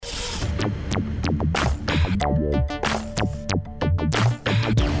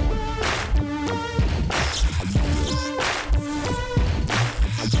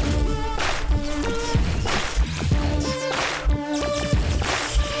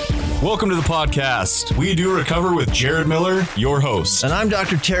Welcome to the podcast. We do recover with Jared Miller, your host. And I'm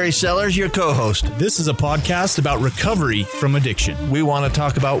Dr. Terry Sellers, your co-host. This is a podcast about recovery from addiction. We want to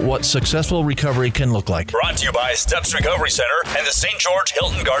talk about what successful recovery can look like. Brought to you by Steps Recovery Center and the St. George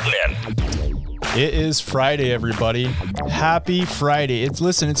Hilton Garden Inn. It is Friday, everybody. Happy Friday.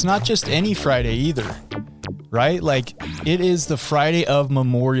 It's not just any Friday either, right? Like, it is the Friday of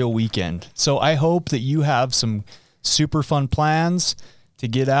Memorial Weekend. So I hope that you have some super fun plans to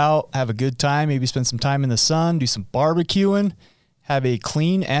get out, have a good time, maybe spend some time in the sun, do some barbecuing, have a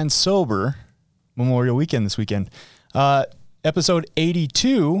clean and sober Memorial Weekend this weekend. Episode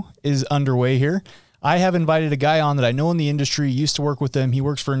 82 is underway here. I have invited a guy on that I know in the industry, used to work with them. He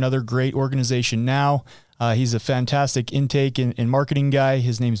works for another great organization now. He's a fantastic intake and marketing guy.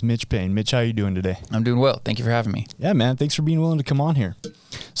 His name's Mitch Payne. Mitch, how are you doing today? I'm doing well. Thank you for having me. Yeah, man. Thanks for being willing to come on here.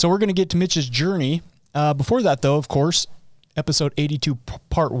 So we're going to get to Mitch's journey. Before that, though, of course, episode 82,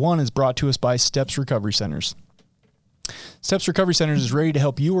 part 1 is brought to us by Steps Recovery Centers. Steps Recovery Centers is ready to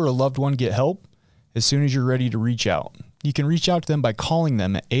help you or a loved one get help as soon as you're ready to reach out. You can reach out to them by calling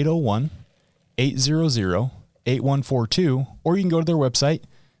them at 801-800-8142, or you can go to their website.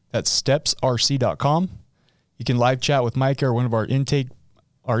 That's stepsrc.com. You can live chat with Micah or one of our intake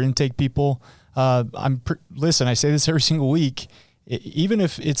people. Listen, I say this every single week. Even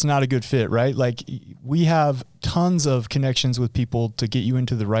if it's not a good fit, right? Like, we have tons of connections with people to get you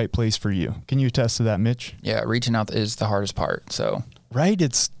into the right place for you. Can you attest to that, Mitch? Yeah, reaching out is the hardest part. So, right?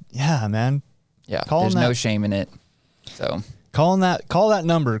 Man. Yeah, there's no shame in it. So, call that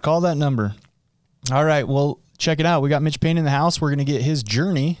number. All right, well, check it out. We got Mitch Payne in the house. We're going to get his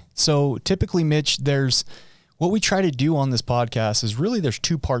journey. So typically, Mitch, what we try to do on this podcast is really there's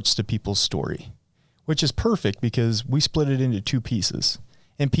two parts to people's story, which is perfect because we split it into two pieces.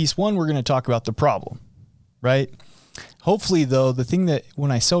 In piece 1, we're going to talk about the problem, right? Hopefully, though, the thing that when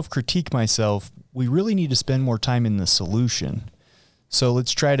I self-critique myself, we really need to spend more time in the solution. So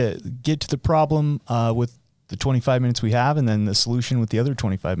let's try to get to the problem with the 25 minutes we have, and then the solution with the other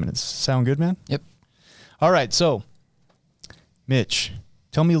 25 minutes. Sound good, man? Yep. All right. So, Mitch,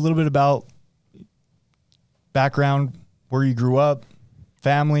 tell me a little bit about background, where you grew up,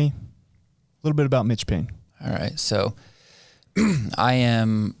 family, a little bit about Mitch Payne. All right. So I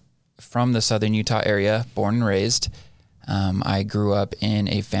am from the Southern Utah area, born and raised. I grew up in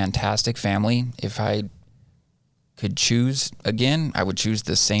a fantastic family. If I could choose again, I would choose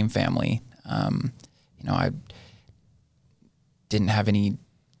the same family. I didn't have any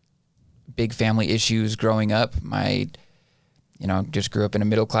big family issues growing up. Just grew up in a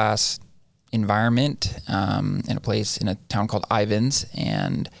middle class environment, in a town called Ivins,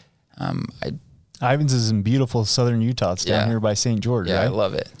 and Ivins is in beautiful southern Utah. It's down here by St. George, yeah, right? I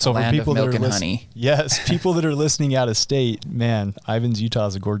love it. So land for people of milk that are and honey. Yes, people that are listening out of state, man, Ivins, Utah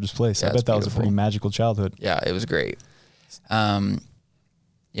is a gorgeous place. Yeah, I bet that was a beautiful. pretty magical childhood. Yeah, it was great.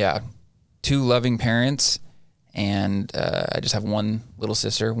 2 loving parents, and I just have one little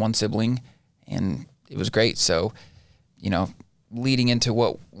sister, one sibling, and it was great. So, leading into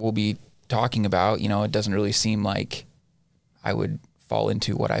what we'll be talking about, it doesn't really seem like I would fall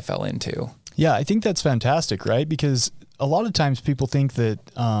into what I fell into. Yeah, I think that's fantastic, right? Because a lot of times people think that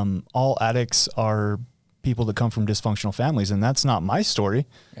all addicts are people that come from dysfunctional families, and that's not my story.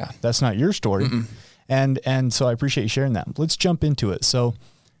 Yeah. That's not your story. And so I appreciate you sharing that. Let's jump into it. So,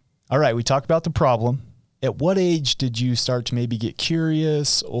 all right, we talked about the problem. At what age did you start to maybe get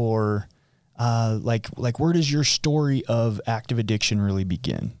curious, or like where does your story of active addiction really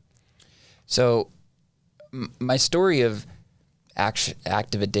begin? So my story of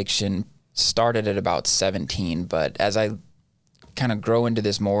active addiction started at about 17, but as I kind of grow into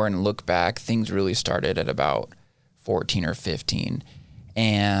this more and look back, things really started at about 14 or 15.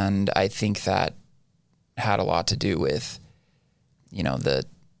 And I think that had a lot to do with, the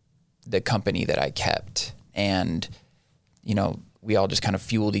company that I kept. And, we all just kind of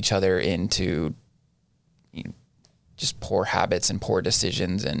fueled each other into just poor habits and poor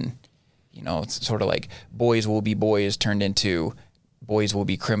decisions. And, it's sort of like boys will be boys turned into boys will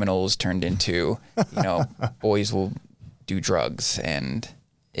be criminals turned into, boys will do drugs. And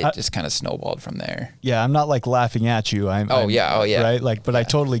it just kind of snowballed from there. Yeah, I'm not like laughing at you. Oh yeah. Right? But I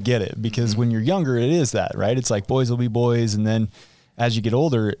totally get it, because when you're younger, it is that, right? It's like boys will be boys. And then as you get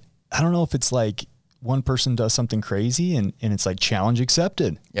older, I don't know if it's like one person does something crazy and it's like challenge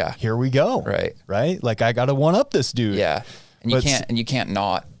accepted. Yeah. Here we go. Right? Like, I got to one up this dude. Yeah. And you can't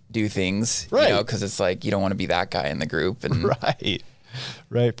not do things, right? Because it's like you don't want to be that guy in the group. And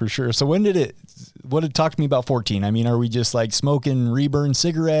Right, for sure. So talk to me about 14. I mean, are we just like smoking Reburn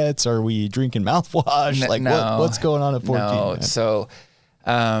cigarettes? Are we drinking mouthwash? Like, what's going on at 14? No. Man? So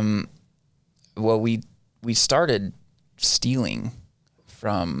Well, we started stealing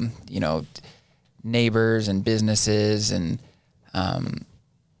from, neighbors and businesses, and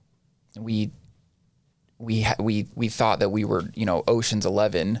we thought that we were, Ocean's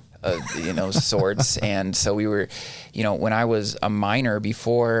 11 of, sorts. And so we were, when I was a minor,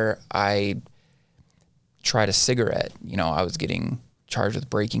 before I tried a cigarette, I was getting charged with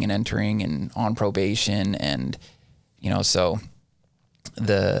breaking and entering and on probation. And, so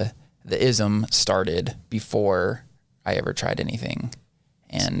the ism started before I ever tried anything.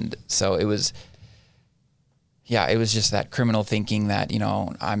 And so it was just that criminal thinking that,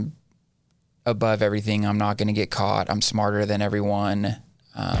 I'm above everything. I'm not going to get caught. I'm smarter than everyone.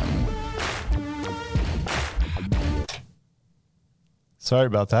 Sorry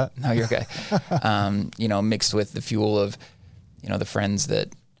about that. No, you're okay. Mixed with the fuel of, the friends that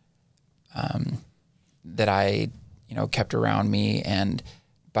I, kept around me. And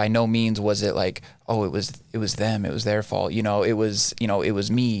by no means was it like, oh, it was them, it was their fault. It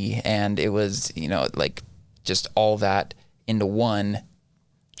was me. And it was, like just all that into one.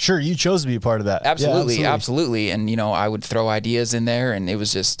 Sure. You chose to be a part of that. Absolutely. Yeah, absolutely. And, I would throw ideas in there, and it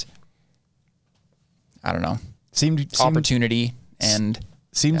was just, I don't know, opportunity. And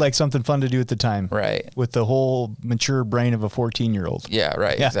seemed like something fun to do at the time. Right. With the whole mature brain of a 14-year-old. Yeah,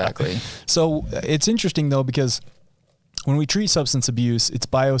 right. Yeah. Exactly. So it's interesting though, because when we treat substance abuse, it's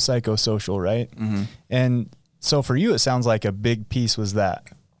biopsychosocial, right? Mm-hmm. And so for you, it sounds like a big piece was that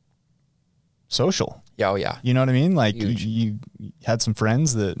social. Yeah, oh yeah. You know what I mean? Like you had some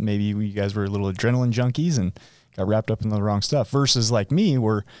friends that maybe you guys were little adrenaline junkies and got wrapped up in the wrong stuff, versus like me,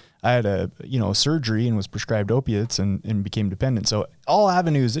 where I had a surgery and was prescribed opiates and became dependent. So all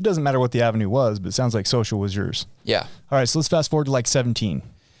avenues, it doesn't matter what the avenue was, but it sounds like social was yours. Yeah. All right. So let's fast forward to like 17.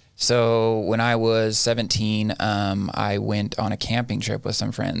 So when I was 17, I went on a camping trip with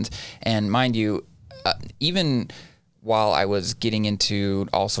some friends, and mind you, even while I was getting into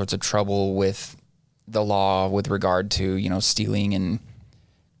all sorts of trouble with the law with regard to, stealing and,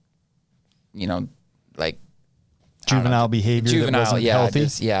 like juvenile behavior. Juvenile, that wasn't healthy.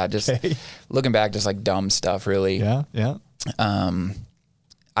 Just okay. Looking back, just like dumb stuff, really. Yeah, yeah.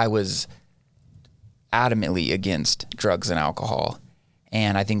 I was adamantly against drugs and alcohol,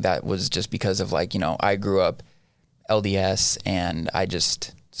 and I think that was just because of like, I grew up LDS, and I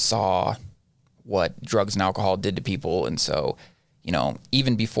just saw what drugs and alcohol did to people, and so,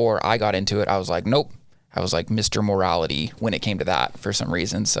 even before I got into it, I was like, nope. I was like Mr. Morality when it came to that for some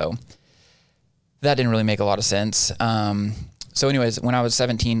reason, so that didn't really make a lot of sense. So anyways, when I was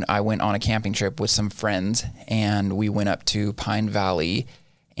 17, I went on a camping trip with some friends, and we went up to Pine Valley,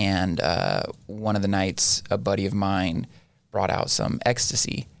 and one of the nights, a buddy of mine brought out some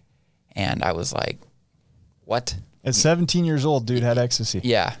ecstasy, and I was like, what? At 17 years old, dude had ecstasy.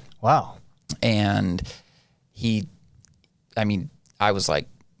 Yeah. Wow. And I was like,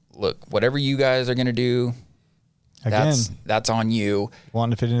 look, whatever you guys are going to do, again, that's on you.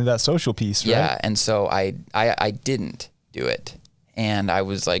 Wanting to fit into that social piece, right? Yeah. And so I didn't do it. And I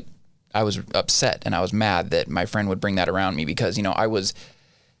was upset, and I was mad that my friend would bring that around me, because, I was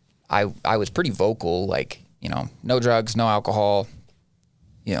pretty vocal, like, no drugs, no alcohol,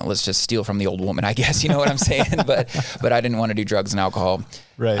 let's just steal from the old woman, I guess, you know what I'm saying? But I didn't want to do drugs and alcohol.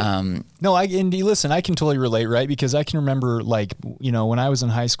 Right. No, listen, I can totally relate, right? Because I can remember, like, when I was in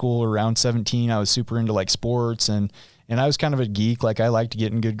high school around 17, I was super into like sports, and I was kind of a geek. Like, I liked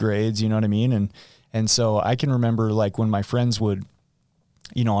getting good grades, you know what I mean? And so I can remember, like, when my friends would,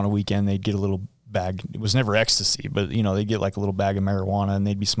 on a weekend, they'd get a little bag. It was never ecstasy, but they'd get like a little bag of marijuana, and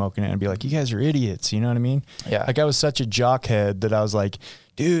they'd be smoking it and be like, you guys are idiots. You know what I mean? Yeah. Like, I was such a jockhead that I was like,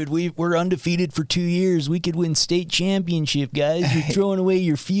 dude, we're undefeated for 2 years. We could win state championship, guys. You're throwing away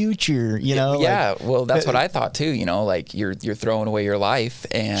your future, Yeah, like, well, that's what I thought too. Like, you're throwing away your life,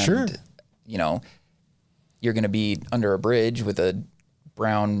 and sure. You're going to be under a bridge with a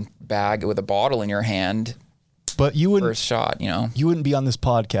brown bag with a bottle in your hand. But you wouldn't first shot. You wouldn't be on this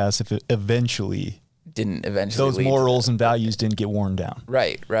podcast if it didn't those morals and values didn't get worn down.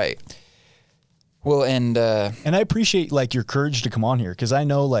 Right. Well, and I appreciate like your courage to come on here, because I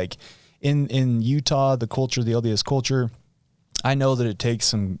know like in Utah, the culture, the LDS culture, I know that it takes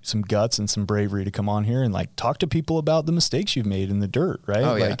some guts and some bravery to come on here and like talk to people about the mistakes you've made in the dirt, right?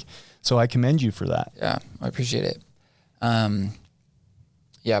 Oh, yeah. Like, so I commend you for that. Yeah, I appreciate it. But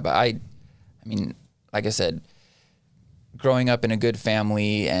I mean, like I said, growing up in a good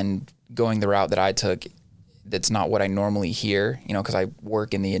family and going the route that I took, that's not what I normally hear, because I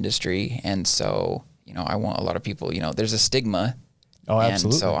work in the industry. And so, I want a lot of people, there's a stigma. Oh,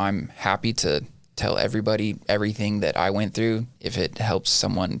 absolutely. And so I'm happy to tell everybody everything that I went through if it helps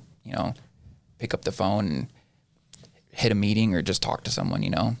someone, pick up the phone and hit a meeting or just talk to someone,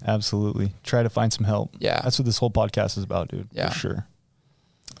 Absolutely. Try to find some help. Yeah. That's what this whole podcast is about, dude. Yeah. For sure.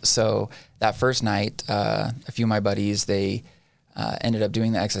 So that first night, a few of my buddies, they ended up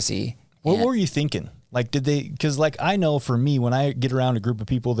doing the ecstasy. What were you thinking? Like, because like I know for me, when I get around a group of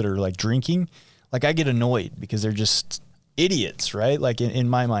people that are like drinking, like I get annoyed because they're just idiots, right? Like in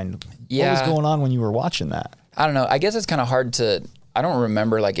my mind, Yeah. What was going on when you were watching that? I don't know. I guess it's kind of hard I don't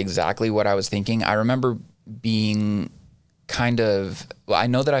remember like exactly what I was thinking. I remember being I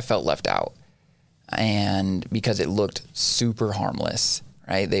know that I felt left out, and because it looked super harmless,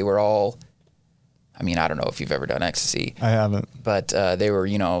 right? They were all, I don't know if you've ever done ecstasy. I haven't. But they were,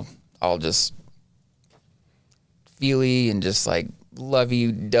 all just feely and just like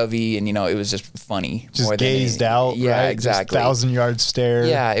lovey-dovey, and it was just funny. Just gazed out, yeah, right? exactly. Just 1,000-yard stare.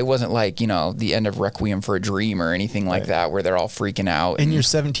 Yeah, it wasn't like, the end of Requiem for a Dream or anything like that where they're all freaking out. In your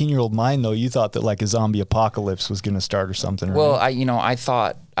 17-year-old mind, though, you thought that like a zombie apocalypse was going to start or something. Well, right? I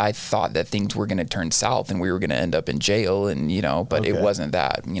thought that things were going to turn south and we were going to end up in jail, and but it Okay. wasn't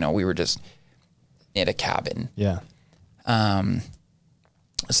that. We were just in a cabin. Yeah.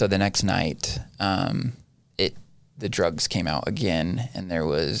 So the next night, the drugs came out again, and there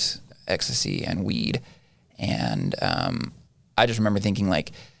was ecstasy and weed, and I just remember thinking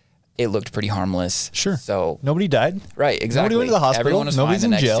like it looked pretty harmless. Sure. So Nobody died. right, exactly. Nobody went to the hospital. Everyone was Nobody's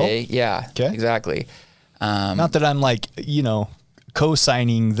fine the in next jail. day. Yeah. Okay. Exactly. Not that I'm like,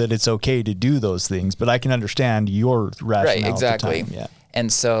 co-signing that it's okay to do those things, but I can understand your rationale. Right. Exactly. At the time. Yeah.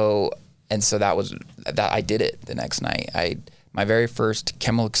 And so that was that. I did it the next night. My very first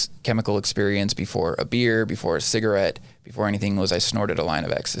chemical experience before a beer, before a cigarette, before anything was I snorted a line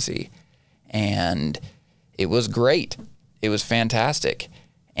of ecstasy, and it was great. It was fantastic,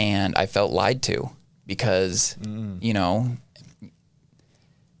 and I felt lied to because I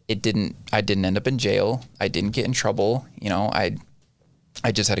didn't end up in jail. I didn't get in trouble.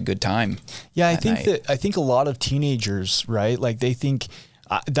 I just had a good time. Yeah, I that think a lot of teenagers, right? Like they think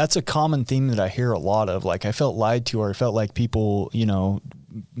that's a common theme that I hear a lot of. Like I felt lied to, or I felt like people,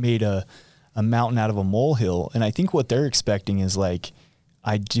 made a mountain out of a molehill. And I think what they're expecting is like,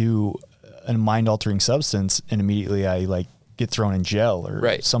 I do a mind altering substance and immediately I like get thrown in jail, or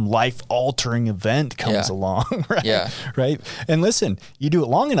Right. some life altering event comes Yeah. along. Right. Yeah. Right. And listen, you do it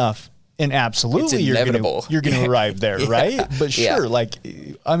long enough, and absolutely It's inevitable. you're gonna arrive there, right? But Yeah. sure, like,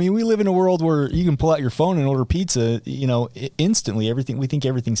 we live in a world where you can pull out your phone and order pizza, instantly. We think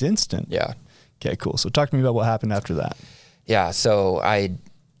everything's instant. Yeah. Okay, cool. So talk to me about what happened after that. Yeah. So I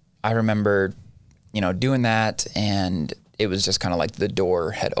remember, doing that, and it was just kind of like the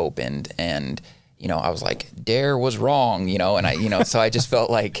door had opened, and, I was like, Dare was wrong, and I, so I just felt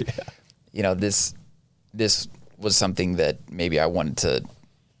like, this was something that maybe I wanted to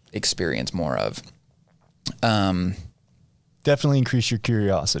experience more of. Definitely increase your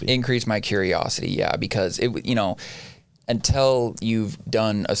curiosity. Increase my curiosity. Yeah. Because it, until you've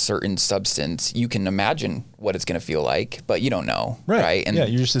done a certain substance, you can imagine what it's going to feel like, but you don't know. Right. And yeah,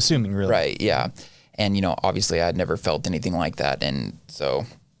 you're just assuming, really. Right. Yeah. And, obviously I'd never felt anything like that. And so.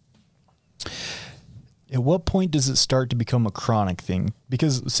 At what point does it start to become a chronic thing?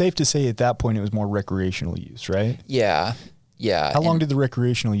 Because safe to say at that point it was more recreational use, right? Yeah. Yeah. How long did the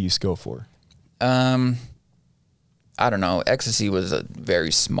recreational use go for? I don't know. Ecstasy was a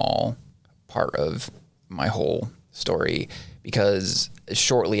very small part of my whole story, because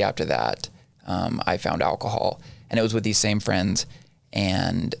shortly after that, I found alcohol, and it was with these same friends,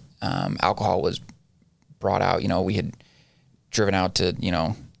 and alcohol was brought out. We had driven out to,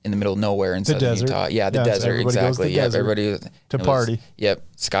 in the middle of nowhere in southern desert. Utah. Yeah, the Yeah, so desert. everybody goes to Exactly. the Yeah, desert everybody to it party. Yep.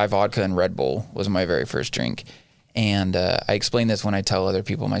 Sky Vodka and Red Bull was my very first drink. And I explain this when I tell other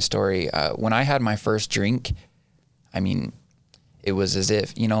people my story. When I had my first drink, it was as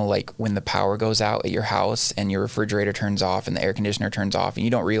if, like when the power goes out at your house and your refrigerator turns off and the air conditioner turns off, and you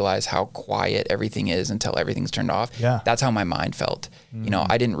don't realize how quiet everything is until everything's turned off. Yeah. That's how my mind felt.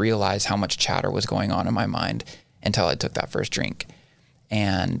 I didn't realize how much chatter was going on in my mind until I took that first drink.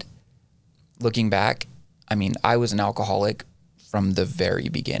 And looking back, I was an alcoholic from the very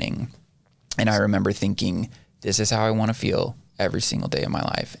beginning. And I remember thinking, this is how I want to feel every single day of my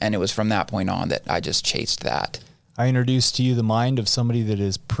life. And it was from that point on that I just chased that. I introduced to you the mind of somebody that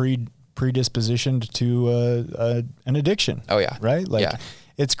is predispositioned to an addiction. Oh, yeah. Right? Like, Yeah.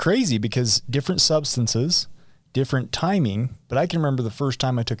 It's crazy because different substances, different timing, but I can remember the first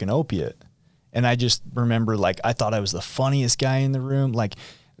time I took an opiate, and I just remember, like, I thought I was the funniest guy in the room. Like,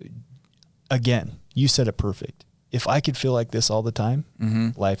 again, you said it perfect. If I could feel like this all the time,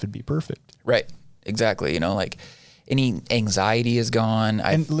 life would be perfect. Right. exactly. You know, like any anxiety is gone.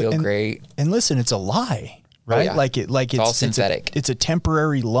 I feel great. And listen, it's a lie, right? yeah. It's all synthetic. It's a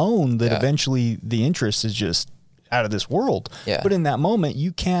temporary loan that Yeah. eventually the interest is just out of this world. Yeah. But in that moment,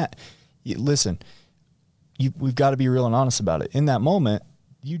 you can't listen. We've got to be real and honest about it. In that moment,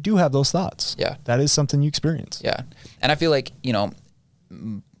 you do have those thoughts. Yeah. That is something you experience. Yeah. And I feel like, you know,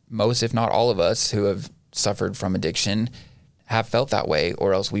 most, if not all of us who have suffered from addiction have felt that way,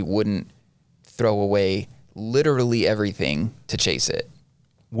 or else we wouldn't throw away literally everything to chase it.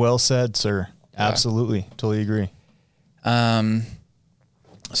 Well said, sir. Absolutely. Totally agree.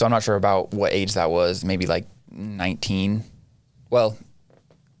 So I'm not sure about what age that was, maybe like 19. Well,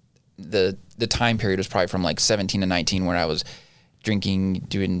 the time period was probably from like 17 to 19 when I was drinking,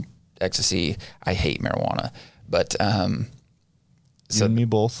 doing ecstasy. I hate marijuana, but You and me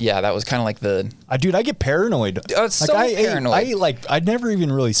both. yeah, that was kind of like Dude, I get paranoid. it's so paranoid. I'd never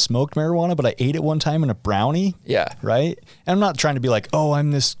even really smoked marijuana, but I ate it one time in a brownie. Yeah. Right. And I'm not trying to be like, oh,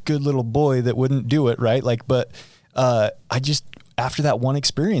 I'm this good little boy that wouldn't do it. Right. Like, but I just, after that one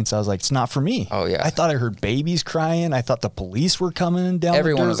experience, I was like, it's not for me. Oh, yeah. I thought I heard babies crying. I thought the police were coming down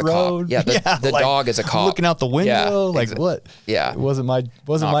Everyone the was dirt a cop. road. Yeah, the like, dog is a cop. looking out the window. Yeah, like what? Yeah. It wasn't my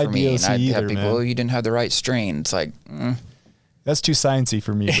not my for me. DOC And I'd either, have people, man. oh, you didn't have the right strain. It's like, That's too sciencey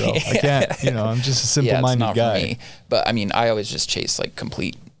for me, bro. I can't, I'm just a yeah, simple-minded it's not guy. for me. But I mean, I always just chase like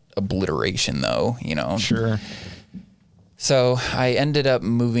complete obliteration though, you know? Sure. So I ended up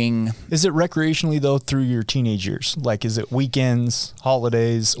moving. Is it recreationally though through your teenage years? Like, is it weekends,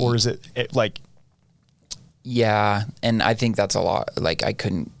 holidays, or is it like? Yeah. And I think that's a lot. Like I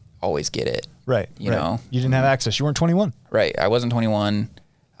couldn't always get it. Right. You know? you didn't have access. You weren't 21. Right. I wasn't 21.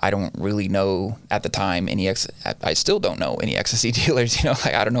 I don't really know at the time I still don't know any ecstasy dealers, you know,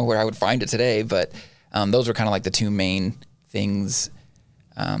 like I don't know where I would find it today, but those were kind of like the two main things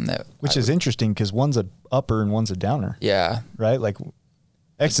Which is interesting because one's a upper and one's a downer. Yeah. Right? Like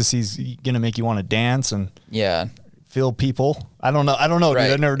ecstasy's going to make you want to dance and Yeah. feel people. I don't know, Right.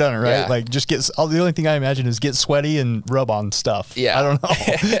 dude. I've never done it, right? Yeah. Like just the only thing I imagine is get sweaty and rub on stuff. Yeah. I don't know.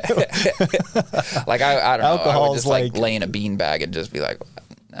 Like I don't know. I Alcohol's would just like like- lay in a beanbag and just be like,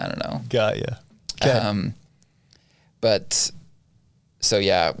 I don't know. Got ya. Okay. But so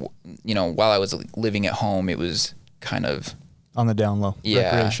yeah, you know, while I was living at home, it was kind of On the down low.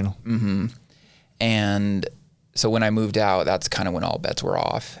 Yeah. Recreational. and so when I moved out, that's kind of when all bets were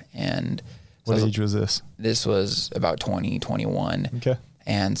off. And so What age was this? this was about 20, 21. Okay.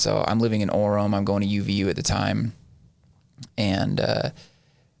 And so I'm living in Orem. I'm going to UVU at the time. And I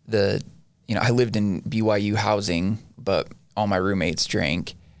lived in BYU housing, but all my roommates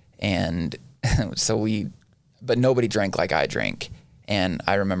drank. And so but nobody drank like I drank. And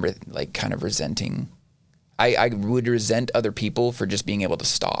I remember like kind of resenting. I would resent other people for just being able to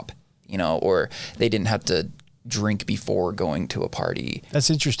stop, you know, or they didn't have to drink before going to a party.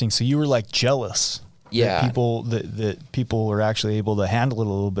 That's interesting. So you were like jealous. Yeah. That people were actually able to handle it a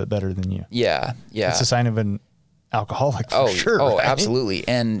little bit better than you. Yeah. Yeah. It's a sign of an alcoholic for sure. Oh, right? absolutely.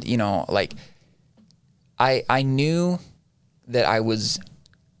 And you know, like I knew that I was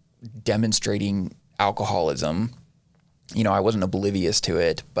demonstrating alcoholism. You know, I wasn't oblivious to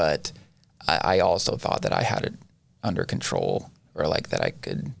it, but I also thought that I had it under control, or like that I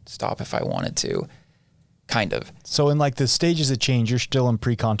could stop if I wanted to. Kind of. So in like the stages of change, you're still in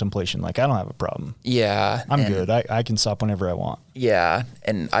pre-contemplation. Like, I don't have a problem. Yeah. I'm good. I can stop whenever I want. Yeah.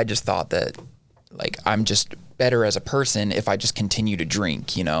 And I just thought that like I'm just better as a person if I just continue to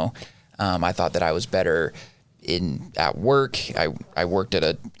drink, you know. I thought that I was better at work. I worked at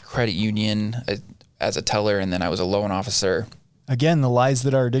a credit union as a teller, and then I was a loan officer. Again, the lies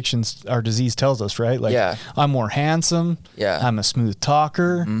that our disease tells us, right? Like, Yeah. I'm more handsome. Yeah. I'm a smooth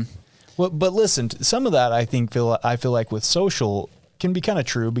talker. Well, but listen, some of that I feel like with social can be kind of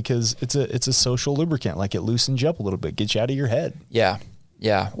true because it's a social lubricant. Like it loosens you up a little bit, gets you out of your head. Yeah.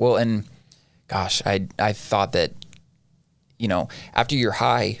 Yeah. Well, and gosh, I thought that, you know, after you're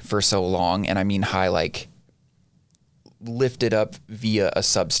high for so long, and I mean high like lifted up via a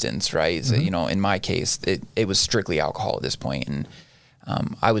substance, right? So, you know, in my case, it was strictly alcohol at this point, and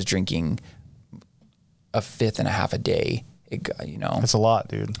I was drinking a fifth and a half a day. You know, That's a lot,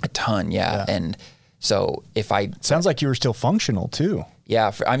 dude. a ton, yeah. And so if I Sounds like you were still functional too.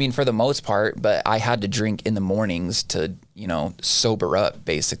 yeah, for the most part, but I had to drink in the mornings to, you know, sober up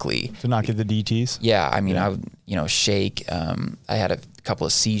basically. To not get the DTs. Yeah, I mean, I would, you know, shake. I had a couple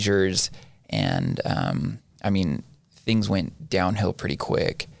of seizures, and I mean, things went downhill pretty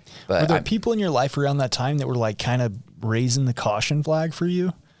quick. Were But there people in your life around that time that were like kind of raising the caution flag for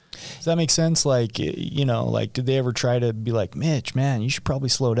you? Does that make sense? Like, you know, like, did they ever try to be like, Mitch, man, you should probably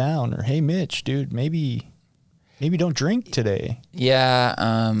slow down, or hey, Mitch, dude, maybe don't drink today? Yeah.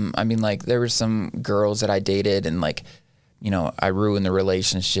 I mean, like, there were some girls that I dated and, like, you know, I ruined the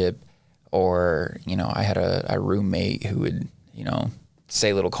relationship, or, you know, I had a roommate who would, you know,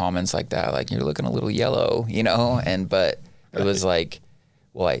 say little comments like that, like, you're looking a little yellow, you know, but it was like,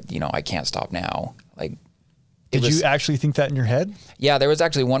 well, I can't stop now. Like, did you actually think that in your head? Yeah, there was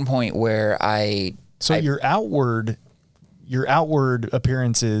actually one point where your outward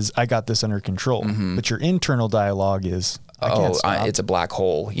appearance is, I got this under control, but your internal dialogue is, I can't stop. It's a black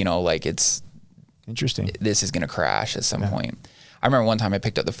hole, you know, like, it's interesting. This is going to crash at some point. I remember one time I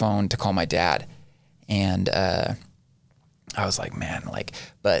picked up the phone to call my dad, and I was like, man, like,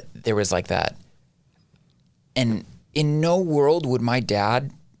 but there was like that. And in no world would my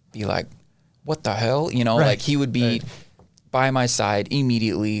dad be like, what the hell? You know, like, he would be by my side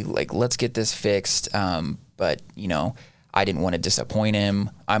immediately, like, let's get this fixed. But, you know, I didn't want to disappoint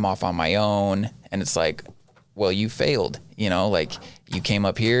him. I'm off on my own. And it's like, well, you failed, you know, like, you came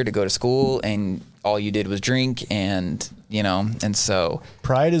up here to go to school and all you did was drink, and, you know, and so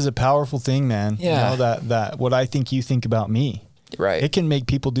pride is a powerful thing, man. Yeah. You know, that what I think you think about me. Right. It can make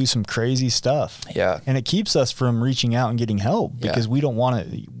people do some crazy stuff. Yeah. And it keeps us from reaching out and getting help, because we don't want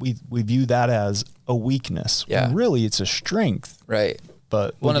to, we view that as a weakness. Yeah. When really it's a strength. Right.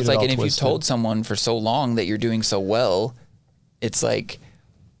 But well, it's like, and if twisted. you've told someone for so long that you're doing so well, it's like,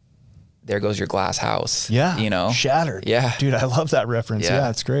 there goes your glass house. Yeah. You know? Shattered. Yeah. Dude, I love that reference. Yeah,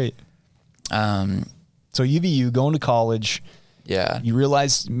 it's great. So UVU, going to college. Yeah. You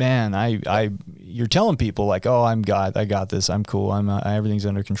realize, man, you're telling people like, oh, I got this. I'm cool. Everything's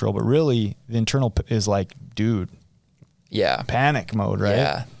under control. But really the internal is like, dude. Yeah. Panic mode, right?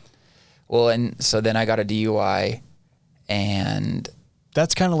 Yeah. Well, and so then I got a DUI, and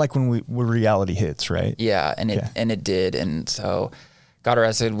that's kind of like when reality hits, right? Yeah. And it did. And so got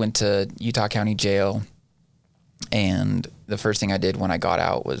arrested, went to Utah County Jail. And the first thing I did when I got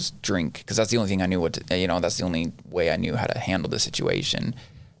out was drink, because that's the only thing I knew that's the only way I knew how to handle the situation,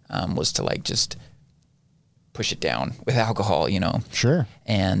 was to, like, just push it down with alcohol, you know? Sure.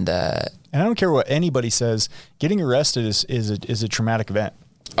 And I don't care what anybody says, getting arrested is a traumatic event.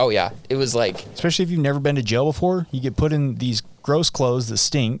 Oh yeah. It was like, especially if you've never been to jail before, you get put in these gross clothes that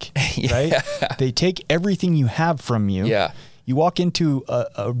stink, right? They take everything you have from you. Yeah. You walk into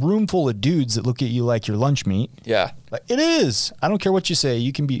a room full of dudes that look at you like you're lunch meat. Yeah. Like, it is. I don't care what you say.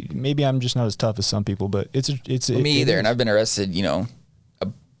 You can be, maybe I'm just not as tough as some people, but me either. And I've been arrested, you know, a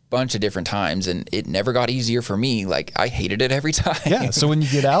bunch of different times, and it never got easier for me. Like, I hated it every time. Yeah. So when you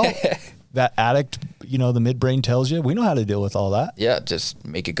get out, that addict, you know, the midbrain tells you, we know how to deal with all that. Yeah. Just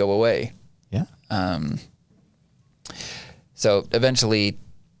make it go away. Yeah. So eventually,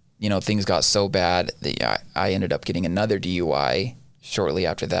 you know, things got so bad that I ended up getting another DUI shortly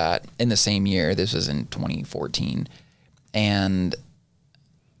after that in the same year. This was in 2014. And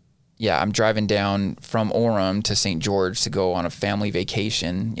yeah, I'm driving down from Orem to St. George to go on a family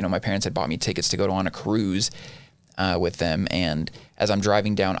vacation. You know, my parents had bought me tickets to go on a cruise with them. And as I'm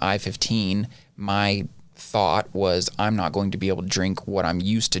driving down I-15, my thought was, I'm not going to be able to drink what I'm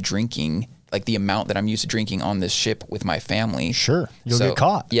used to drinking, like the amount that I'm used to drinking on this ship with my family. Sure. You'll get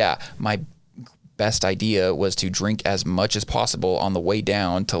caught. Yeah. My best idea was to drink as much as possible on the way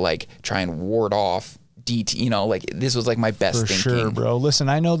down to, like, try and ward off DT, you know, like, this was like my best thinking. For sure, bro. Listen,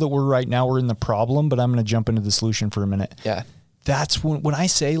 I know that we're in the problem, but I'm going to jump into the solution for a minute. Yeah. That's when I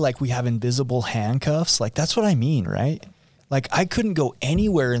say, like, we have invisible handcuffs, like, that's what I mean, right? Like, I couldn't go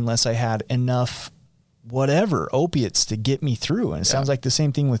anywhere unless I had enough whatever opiates to get me through. And it sounds like the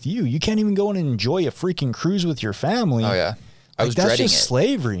same thing with you. You can't even go and enjoy a freaking cruise with your family. Oh yeah. I was that's dreading just it.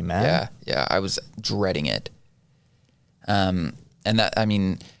 Slavery, man. Yeah. Yeah. I was dreading it. And that, I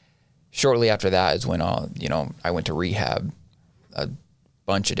mean, shortly after that is when I went to rehab a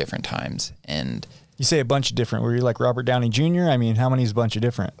bunch of different times. And you say a bunch of different, were you like Robert Downey Jr.? I mean, how many is a bunch of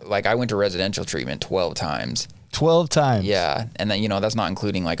different? Like, I went to residential treatment 12 times. 12 times. Yeah. And then, you know, that's not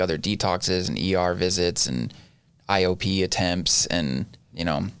including, like, other detoxes and ER visits and IOP attempts and, you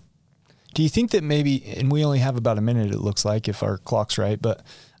know. Do you think that maybe, and we only have about a minute, it looks like, if our clock's right, but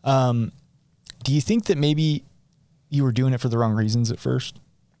do you think that maybe you were doing it for the wrong reasons at first?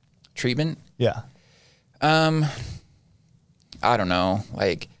 Treatment? Yeah. I don't know.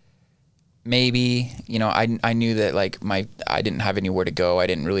 Like, maybe, you know, I knew that, like, I didn't have anywhere to go. I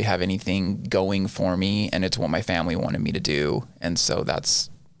didn't really have anything going for me, and it's what my family wanted me to do. And so that's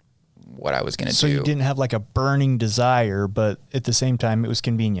what I was going to do. So you didn't have, like, a burning desire, but at the same time it was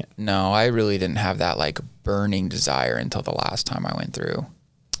convenient. No, I really didn't have that, like, burning desire until the last time I went through.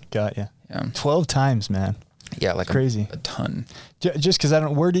 Got you. Yeah. 12 times, man. Yeah, like Crazy. a ton. Just because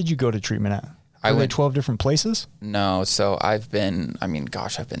where did you go to treatment at? I Were they went 12 different places? No, so I've been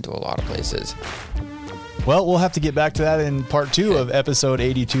to a lot of places. Well, we'll have to get back to that in part 2 of episode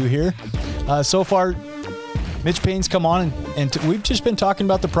 82 here. So far, Mitch Payne's come on, and we've just been talking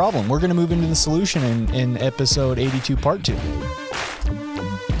about the problem. We're going to move into the solution in episode 82, part 2.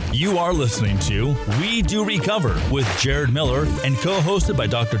 You are listening to We Do Recover with Jared Miller and co-hosted by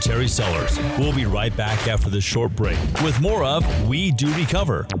Dr. Terry Sellers. We'll be right back after this short break with more of We Do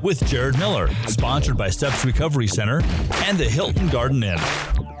Recover with Jared Miller, sponsored by Steps Recovery Center and the Hilton Garden Inn.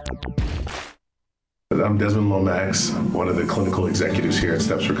 I'm Desmond Lomax, one of the clinical executives here at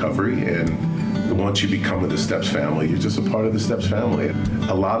Steps Recovery, and once you become the Steps family, you're just a part of the Steps family.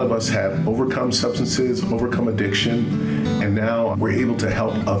 A lot of us have overcome substances, overcome addiction, and now we're able to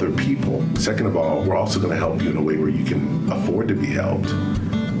help other people. Second of all, we're also going to help you in a way where you can afford to be helped.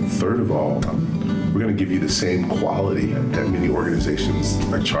 Third of all, we're going to give you the same quality that many organizations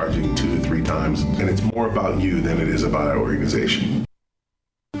are charging 2 to 3 times, and it's more about you than it is about our organization.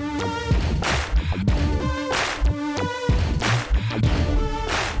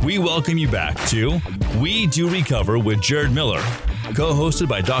 We welcome you back to We Do Recover with Jared Miller, co-hosted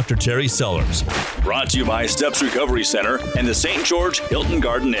by Dr. Terry Sellers. Brought to you by Steps Recovery Center and the St. George Hilton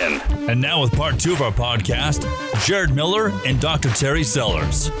Garden Inn. And now with part 2 of our podcast, Jared Miller and Dr. Terry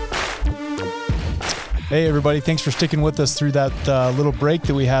Sellers. Hey, everybody. Thanks for sticking with us through that little break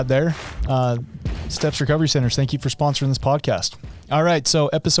that we had there. Steps Recovery Centers, thank you for sponsoring this podcast. All right, so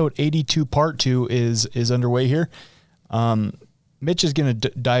episode 82, part 2 is underway here. Mitch is going to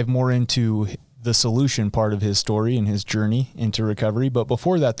dive more into the solution part of his story and his journey into recovery. But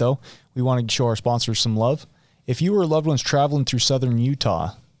before that, though, we want to show our sponsors some love. If you or loved ones traveling through southern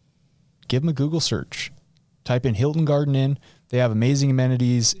Utah, give them a Google search. Type in Hilton Garden Inn. They have amazing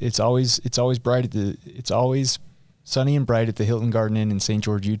amenities. It's always bright it's always sunny and bright at the Hilton Garden Inn in St.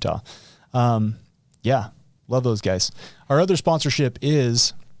 George, Utah. Yeah, love those guys. Our other sponsorship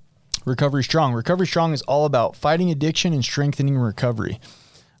is Recovery Strong. Recovery Strong is all about fighting addiction and strengthening recovery.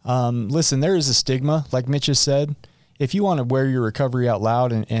 Listen, there is a stigma, like Mitch has said. If you want to wear your recovery out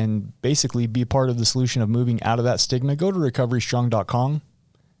loud and basically be part of the solution of moving out of that stigma, go to recoverystrong.com.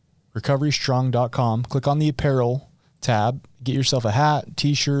 Recoverystrong.com. Click on the apparel tab. Get yourself a hat,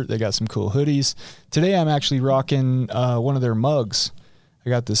 t-shirt. They got some cool hoodies. Today I'm actually rocking one of their mugs. I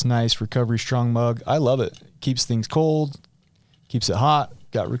got this nice Recovery Strong mug. I love it. Keeps things cold, keeps it hot.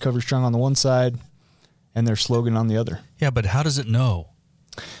 Got Recovery Strong on the one side and their slogan on the other. Yeah, but how does it know?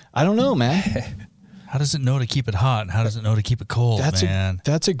 I don't know, man. How does it know to keep it hot? And how does it know to keep it cold, man?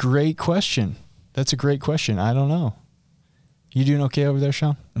 That's a great question. I don't know. You doing okay over there,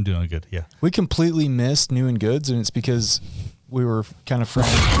 Sean? I'm doing good, yeah. We completely missed New and Goods, and it's because we were kind of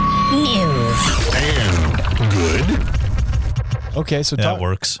friends. New and good. Okay, so that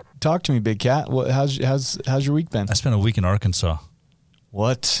works. Talk to me, Big Cat. How's your week been? I spent a week in Arkansas.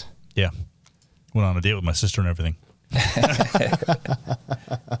 What? Yeah. Went on a date with my sister and everything.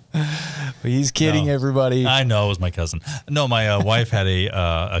 He's kidding, everybody. I know, it was my cousin. No, my wife had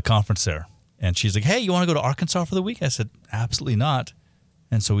a conference there, and she's like, hey, you want to go to Arkansas for the week? I said, absolutely not.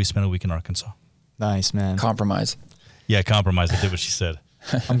 And so we spent a week in Arkansas. Nice, man. Compromise. Yeah, compromise. I did what she said.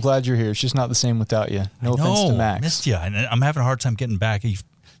 I'm glad you're here. It's just not the same without you. No offense to Max. Missed you. And I'm having a hard time getting back.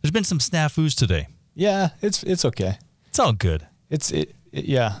 There's been some snafus today. Yeah, it's okay. It's all good.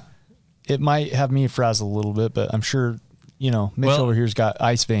 Yeah. It might have me frazzled a little bit, but I'm sure, Mitch over here's got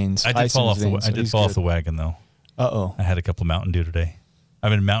ice veins. I did fall off the wagon, though. Uh-oh. I had a couple of Mountain Dew today.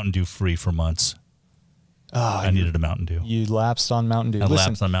 I've been Mountain Dew free for months. I needed a Mountain Dew. You lapsed on Mountain Dew.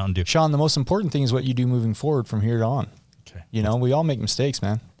 Lapsed on Mountain Dew. Sean, the most important thing is what you do moving forward from here on. Okay. We all make mistakes,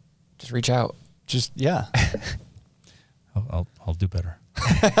 man. Just reach out. Yeah. I'll do better.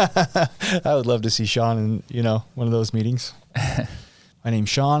 I would love to see Sean in, one of those meetings. My name's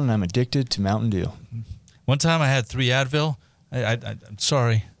Sean, and I'm addicted to Mountain Dew. One time I had 3 Advil. I'm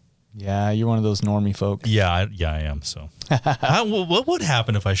sorry. Yeah, you're one of those normie folk. Yeah, I am. So, what would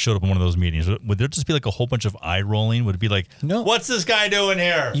happen if I showed up in one of those meetings? Would there just be like a whole bunch of eye rolling? Would it be like, no, what's this guy doing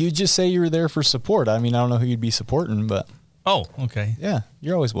here? You just say you were there for support. I mean, I don't know who you'd be supporting, but oh, okay, yeah,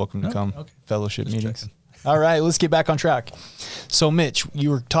 you're always welcome to come. Okay. Fellowship Just meetings. checking. All right, let's get back on track. So, Mitch,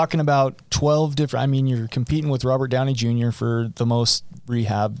 you were talking about 12 different. I mean, you're competing with Robert Downey Jr. for the most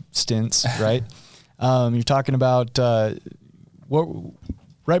rehab stints, right? You're talking about what?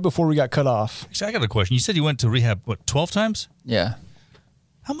 Right before we got cut off. Actually, I got a question. You said you went to rehab, 12 times? Yeah.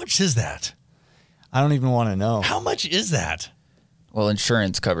 How much is that? I don't even want to know. How much is that? Well,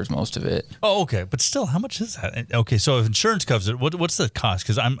 insurance covers most of it. Oh, okay. But still, how much is that? Okay, so if insurance covers it, what's the cost?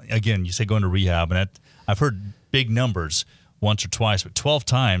 Because you say going to rehab, and I've heard big numbers once or twice, but 12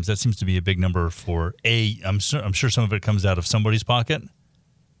 times, that seems to be a big number for I'm sure some of it comes out of somebody's pocket.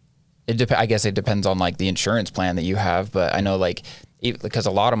 I guess it depends on like the insurance plan that you have, but I know like because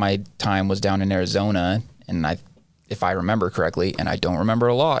a lot of my time was down in Arizona, and if I remember correctly, and I don't remember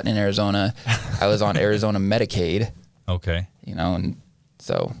a lot in Arizona, I was on Arizona Medicaid. Okay. And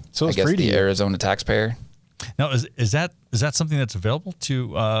so it's I guess free to the you. Arizona taxpayer. Now, is that something that's available to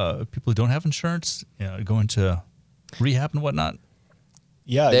people who don't have insurance, going to rehab and whatnot?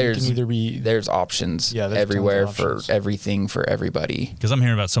 Yeah, it can either be. There's options there's everywhere tons of options. for everything for everybody. Because I'm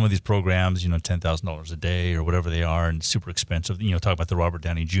hearing about some of these programs, $10,000 a day or whatever they are, and super expensive. Talk about the Robert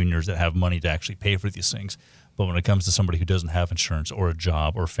Downey Jr.'s that have money to actually pay for these things. But when it comes to somebody who doesn't have insurance or a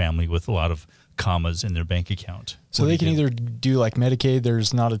job or family with a lot of commas in their bank account. So they can either do like Medicaid.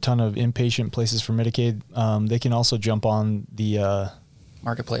 There's not a ton of inpatient places for Medicaid. They can also jump on the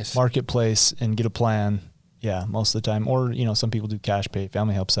marketplace and get a plan. Yeah, most of the time. Or, some people do cash pay.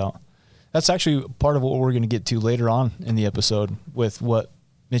 Family helps out. That's actually part of what we're going to get to later on in the episode with what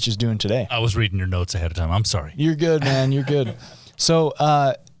Mitch is doing today. I was reading your notes ahead of time. I'm sorry. You're good, man. You're good.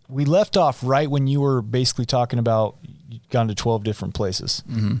 So we left off right when you were basically talking about you'd gone to 12 different places.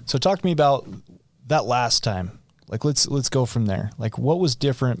 Mm-hmm. So talk to me about that last time. Like, let's go from there. Like, what was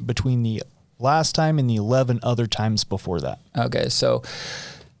different between the last time and the 11 other times before that? Okay, so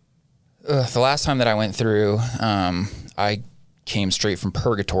the last time that I went through, I came straight from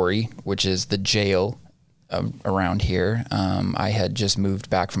purgatory, which is the jail around here. I had just moved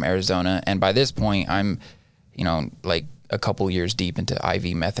back from Arizona, and by this point, I'm, like a couple years deep into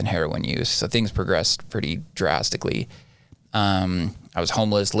IV meth and heroin use. So things progressed pretty drastically. I was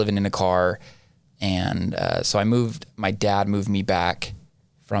homeless, living in a car, and so my dad moved me back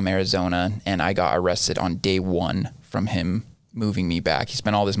from Arizona, and I got arrested on day one from him moving me back. He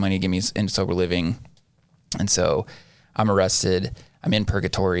spent all this money to get me into sober living. And so I'm arrested. I'm in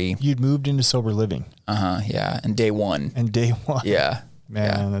purgatory. You'd moved into sober living. Yeah. And day one. Yeah.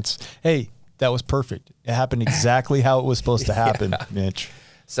 Man, that was perfect. It happened exactly how it was supposed to happen, Mitch.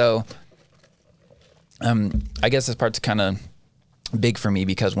 So, I guess this part's kind of big for me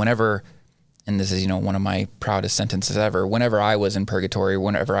because whenever, and this is, one of my proudest sentences ever, whenever I was in purgatory,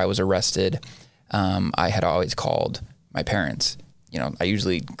 whenever I was arrested, I had always called my parents. I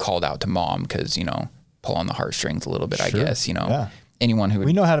usually called out to mom because, pull on the heartstrings a little bit, sure. I guess, anyone who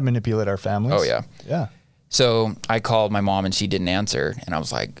we know how to manipulate our families. Oh yeah. Yeah. So I called my mom and she didn't answer. And I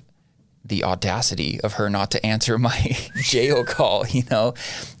was like, the audacity of her not to answer my jail call,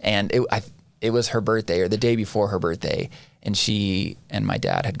 and it was her birthday or the day before her birthday. And she and my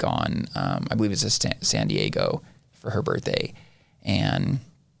dad had gone, I believe it was San Diego for her birthday. And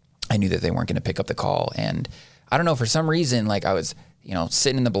I knew that they weren't going to pick up the call. And I don't know, for some reason, like I was,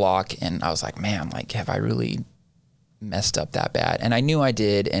 sitting in the block and I was like, man, like, have I really messed up that bad? And I knew I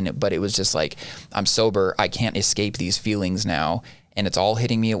did. But it was just like, I'm sober. I can't escape these feelings now. And it's all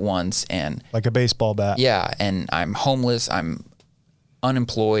hitting me at once. And like a baseball bat. Yeah. And I'm homeless. I'm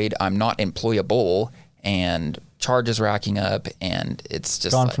unemployed. I'm not employable, and charges racking up. And it's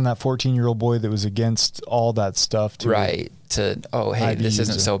just gone from that 14-year-old boy that was against all that stuff to hey, this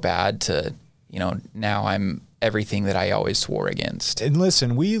isn't so bad to, now I'm everything that I always swore against. And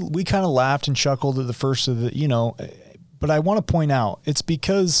listen, we kind of laughed and chuckled at the first of the, but I want to point out it's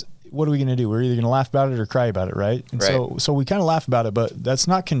because what are we going to do? We're either going to laugh about it or cry about it, right? And so we kind of laugh about it, but that's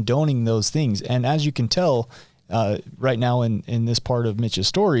not condoning those things. And as you can tell, right now in this part of Mitch's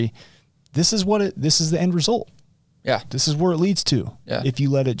story, this is the end result. Yeah. This is where it leads to. Yeah. If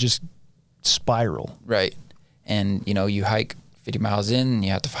you let it just spiral. Right. And, you hike 50 miles in and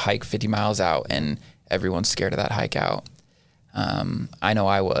you have to hike 50 miles out, and everyone's scared of that hike out. I know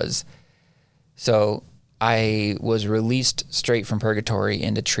I was. So I was released straight from purgatory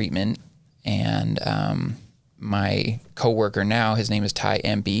into treatment, and my coworker now, his name is Ty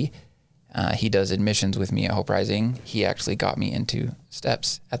Empey. He does admissions with me at Hope Rising. He actually got me into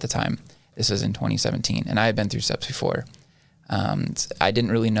steps at the time. This was in 2017, and I had been through steps before. I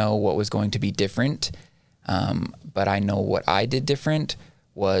didn't really know what was going to be different, but I know what I did different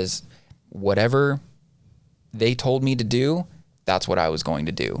was whatever they told me to do, that's what I was going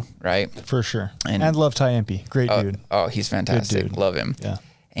to do, right? For sure. And love Ty Empey. Great dude. Oh, he's fantastic. Love him. Yeah.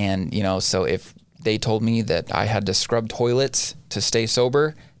 And, so if they told me that I had to scrub toilets to stay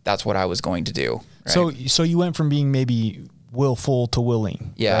sober, that's what I was going to do. Right? So you went from being maybe willful to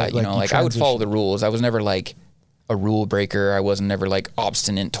willing. Yeah. Right? I would follow the rules. I was never like, a rule breaker. I wasn't never like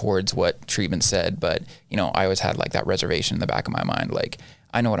obstinate towards what treatment said, but you know, I always had like that reservation in the back of my mind, like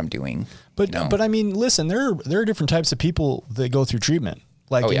I know what I'm doing. But you know? but I mean, listen, there are different types of people that go through treatment.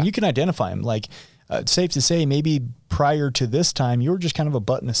 Like, Oh, yeah. and you can identify them. Like, it's safe to say, maybe prior to this time, you were just kind of a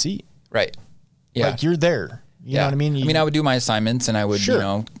butt in a seat. Right. Yeah. Like you're there. You know what I mean? I would do my assignments and I would, Sure. you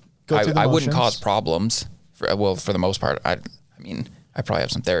know, Go through the I wouldn't motions. cause problems. For the most part. I mean, I probably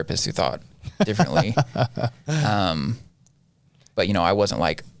have some therapists who thought differently. But you know, I wasn't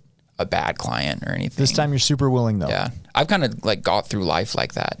like a bad client or anything. This time you're super willing though. Yeah. I've kind of like got through life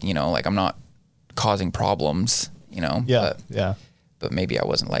like that, you know, like I'm not causing problems, you know. Yeah. Yeah. But maybe I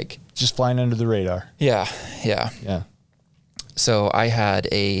wasn't like. Just flying under the radar. Yeah. Yeah. Yeah. So I had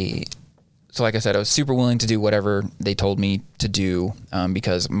so like I said, I was super willing to do whatever they told me to do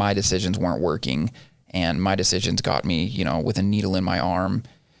because my decisions weren't working, and my decisions got me, you know, with a needle in my arm,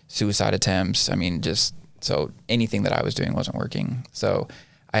 suicide attempts. I mean, so anything that I was doing wasn't working. So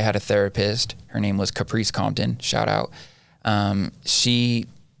I had a therapist. Her name was Caprice Compton. Shout out. She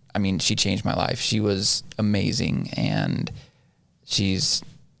changed my life. She was amazing, and she's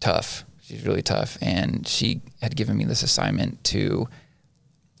tough. She's really tough. And she had given me this assignment to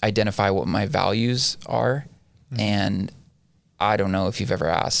identify what my values are. And I don't know if you've ever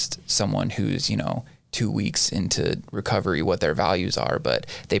asked someone who's, you know, 2 weeks into recovery what their values are, but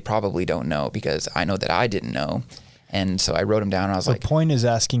they probably don't know, because I know that I didn't know. And so I wrote them down, and I was The like, point is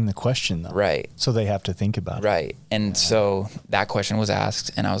asking the question though. right. So they have to think about it. Right. And so that question was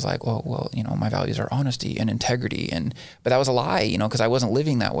asked, and I was like, well, you know, my values are honesty and integrity. But that was a lie, you know, because I wasn't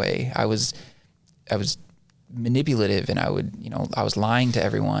living that way. I was manipulative, and I was lying to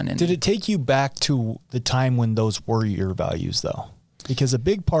everyone. And Did it take you back to the time when those were your values though? Because a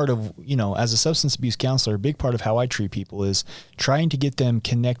big part of, you know, as a substance abuse counselor, a big part of how I treat people is trying to get them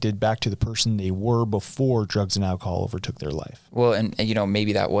connected back to the person they were before drugs and alcohol overtook their life. Well, and you know,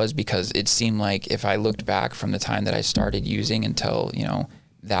 maybe that was because it seemed like if I looked back from the time that I started using until, you know,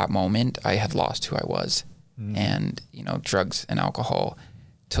 that moment, I had lost who I was. And, you know, drugs and alcohol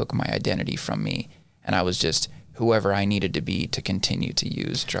took my identity from me. And I was just whoever I needed to be to continue to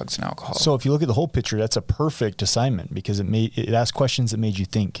use drugs and alcohol. So if you look at the whole picture, that's a perfect assignment because it asked questions that made you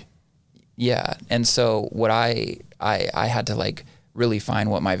think. Yeah. And so what I had to like really find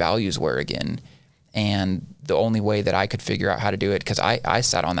what my values were again. And the only way that I could figure out how to do it, because I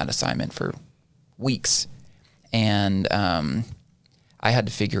sat on that assignment for weeks, and I had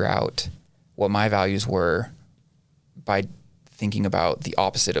to figure out what my values were by thinking about the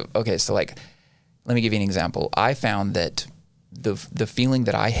opposite of, okay, so like, let me give you an example. I found that the feeling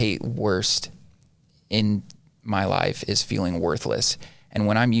that I hate worst in my life is feeling worthless. And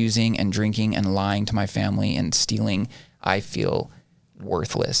when I'm using and drinking and lying to my family and stealing, I feel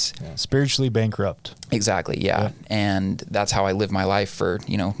worthless. Yeah. Spiritually bankrupt. Exactly. Yeah. And that's how I lived my life for,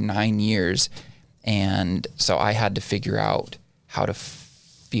 9 years. And so I had to figure out how to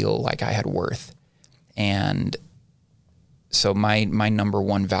feel like I had worth. And so my number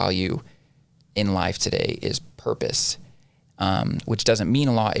one value in life today is purpose, which doesn't mean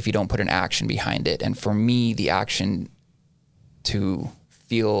a lot if you don't put an action behind it. And for me, the action to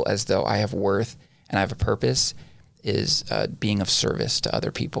feel as though I have worth and I have a purpose is being of service to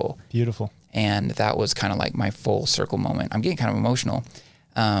other people. Beautiful. And that was kind of like my full circle moment. I'm getting kind of emotional.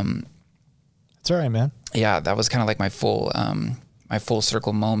 It's all right, man. Yeah, that was kind of like my full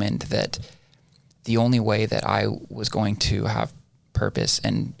circle moment, that the only way that I was going to have purpose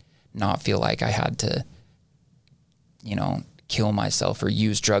and not feel like I had to, kill myself or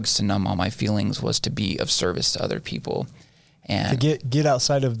use drugs to numb all my feelings was to be of service to other people. And To get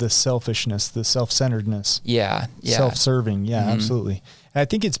outside of the selfishness, the self-centeredness, yeah. self-serving. Yeah, absolutely. And I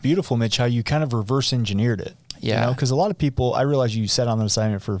think it's beautiful, Mitch, how you kind of reverse engineered it. Yeah. Because a lot of people, I realize you sat on an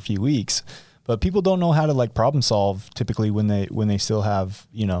assignment for a few weeks, but people don't know how to like problem solve typically when they still have,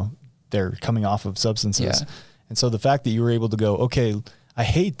 they're coming off of substances. Yeah. And so the fact that you were able to go, okay, I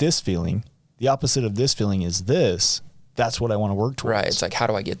hate this feeling. The opposite of this feeling is this. That's what I want to work towards. Right. It's like, how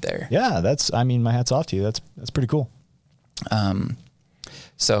do I get there? Yeah, my hat's off to you. That's pretty cool.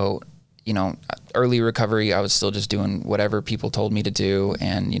 So, early recovery, I was still just doing whatever people told me to do.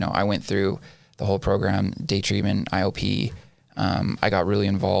 And, I went through the whole program, day treatment, IOP. I got really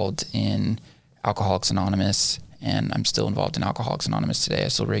involved in Alcoholics Anonymous, and I'm still involved in Alcoholics Anonymous today. I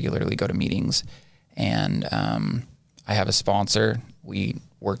still regularly go to meetings, and I have a sponsor. We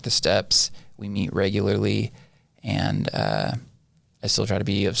work the steps. We meet regularly, and I still try to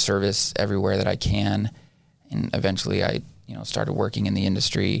be of service everywhere that I can. And eventually I, started working in the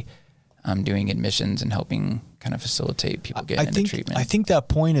industry. doing admissions and helping kind of facilitate people getting into treatment. I think that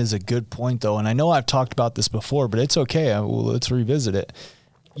point is a good point, though. And I know I've talked about this before, but it's okay. Let's revisit it.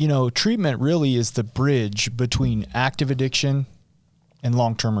 You know, treatment really is the bridge between active addiction and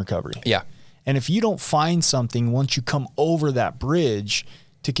long-term recovery. Yeah. And if you don't find something once you come over that bridge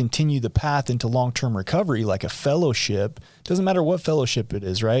to continue the path into long-term recovery, like a fellowship, doesn't matter what fellowship it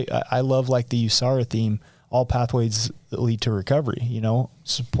is, right? I love like the USARA theme, all pathways that lead to recovery, you know,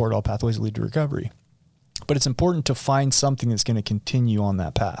 support all pathways that lead to recovery. But it's important to find something that's going to continue on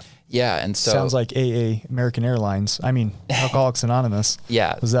that path. Yeah. And so sounds like AA, American Airlines. I mean, Alcoholics Anonymous.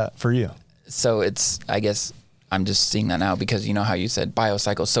 Yeah. Was that for you? So it's, I guess I'm just seeing that now because you know how you said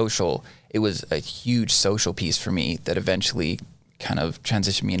biopsychosocial, it was a huge social piece for me that eventually kind of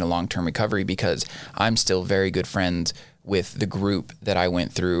transitioned me into long-term recovery because I'm still very good friends with the group that I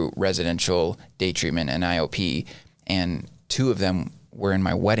went through residential, day treatment, and IOP. And 2 of them were in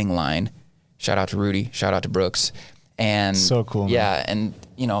my wedding line. Shout out to Rudy, shout out to Brooks. And so cool, man. Yeah. And,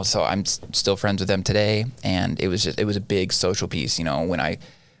 you know, so I'm still friends with them today. And it was a big social piece, you know, when I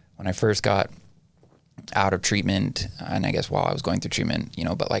first got out of treatment, and I guess while I was going through treatment, you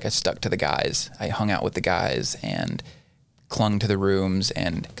know, but like I stuck to the guys. I hung out with the guys and clung to the rooms.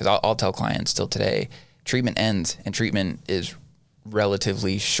 And because I'll tell clients still today, treatment ends and treatment is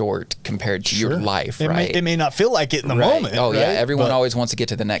relatively short compared to your life, right? It may not feel like it in the moment. Oh, right? yeah. Everyone always wants to get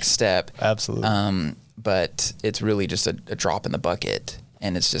to the next step. Absolutely. But it's really just a drop in the bucket.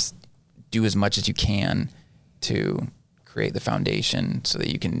 And it's just do as much as you can to create the foundation so that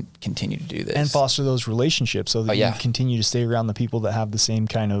you can continue to do this. And foster those relationships so that you continue to stay around the people that have the same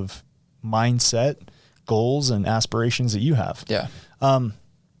kind of mindset, goals, and aspirations that you have. Yeah.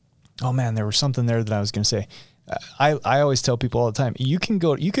 Oh man, there was something there that I was going to say. I always tell people all the time, you could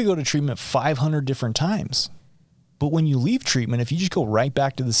go to treatment 500 different times. But when you leave treatment, if you just go right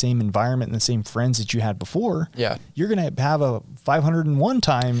back to the same environment and the same friends that you had before, you're going to have a 501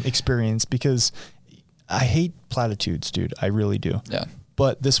 time experience because I hate platitudes, dude. I really do. Yeah.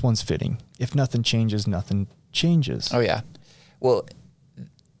 But this one's fitting. If nothing changes, nothing changes. Oh, yeah. Well,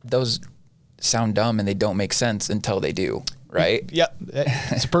 those sound dumb and they don't make sense until they do, right? Yeah.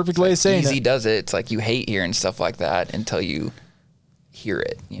 It's a perfect way of saying easy it. does it. It's like you hate hearing stuff like that until you hear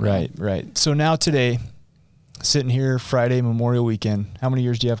it. You know? Right. So now today, sitting here Friday, Memorial Weekend, how many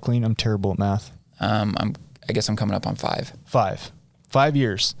years do you have clean? I'm terrible at math. I guess I'm coming up on 5. 5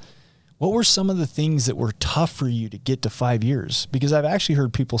 years. What were some of the things that were tough for you to get to 5 years? Because I've actually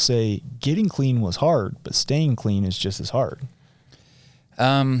heard people say getting clean was hard, but staying clean is just as hard.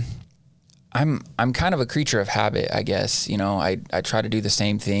 I'm kind of a creature of habit, I guess. You know, I try to do the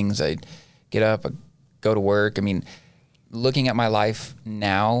same things. I get up, I go to work. I mean, looking at my life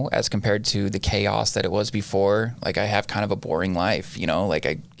now as compared to the chaos that it was before, like I have kind of a boring life, you know, like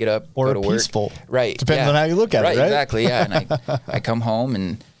I get up, or go to peaceful. Work. Right. Depends on how you look at it, right? Exactly. Yeah. And I come home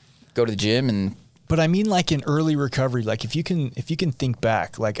and go to the gym and. But I mean, like in early recovery, like if you can think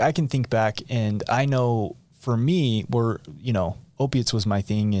back, like I can think back, and I know for me, where, you know, opiates was my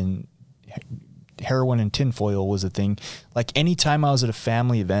thing and heroin and tinfoil was a thing. Like anytime I was at a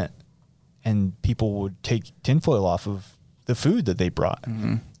family event and people would take tinfoil off of the food that they brought,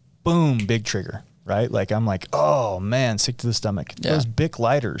 boom, big trigger, right? Like I'm like, oh man, sick to the stomach. Yeah. Those Bic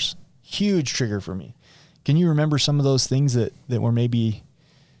lighters, huge trigger for me. Can you remember some of those things that were maybe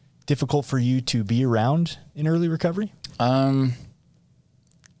difficult for you to be around in early recovery?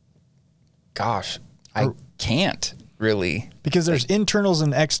 Gosh, I can't really, because there's internals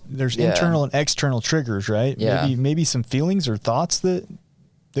and internal and external triggers, right? Yeah. Maybe some feelings or thoughts that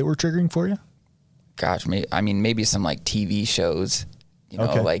were triggering for you. Gosh, maybe some like TV shows, you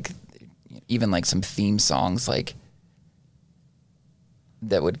know, like even like some theme songs, like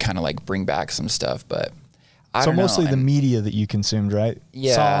that would kind of like bring back some stuff, but. So mostly the media that you consumed, right?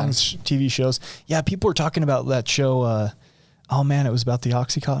 Yeah. Songs, TV shows. Yeah, people were talking about that show. Oh man, it was about the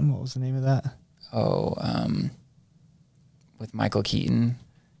Oxycontin. What was the name of that? Oh, with Michael Keaton.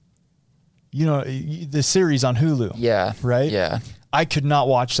 You know, the series on Hulu. Yeah. Right? Yeah. I could not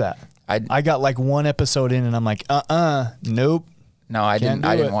watch that. I got like one episode in and I'm like, nope. No, I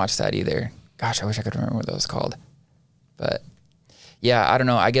didn't watch that either. Gosh, I wish I could remember what that was called. But yeah, I don't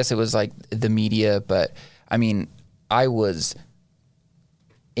know. I guess it was like the media, but I mean, I was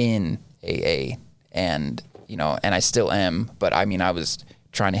in AA and, you know, and I still am, but I mean, I was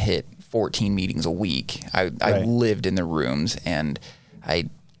trying to hit 14 meetings a week. I lived in the rooms and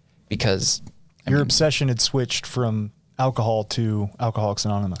because your obsession had switched from alcohol to Alcoholics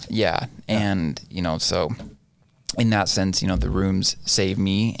Anonymous. Yeah. And, you know, so in that sense, you know, the rooms saved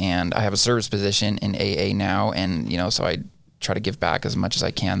me and I have a service position in AA now. And, you know, so I try to give back as much as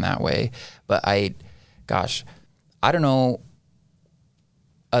I can that way. But I don't know,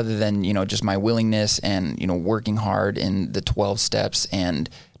 other than, just my willingness and, working hard in the 12 steps and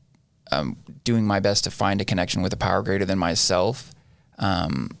doing my best to find a connection with a power greater than myself.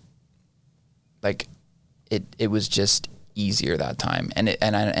 It was just easier that time. And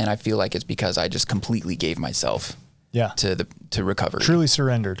I feel like it's because I just completely gave myself to recovery. Truly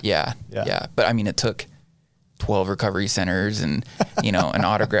surrendered. Yeah. But I mean, it took 12 recovery centers and, an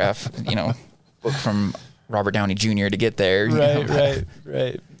autograph, book from Robert Downey Jr. to get there.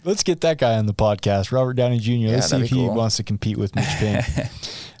 Right. Let's get that guy on the podcast, Robert Downey Jr. Let's see if he wants to compete with Mitch Payne.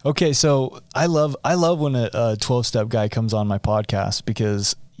 Okay, so I love when a 12-step guy comes on my podcast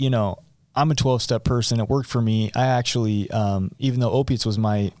because, I'm a 12-step person. It worked for me. I actually, even though opiates was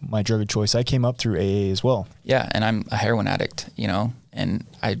my drug of choice, I came up through AA as well. Yeah, and I'm a heroin addict, and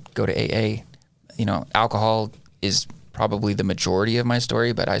I go to AA. Alcohol is probably the majority of my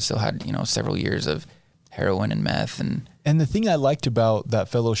story, but I still had, several years of heroin and meth. And the thing I liked about that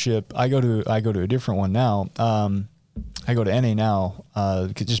fellowship, I go to a different one now. I go to NA now,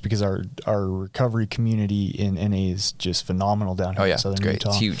 just because our recovery community in NA is just phenomenal down here in Southern it's great. Utah.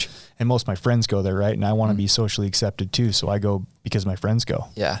 It's huge. And most of my friends go there, right? And I want to be socially accepted too, so I go because my friends go.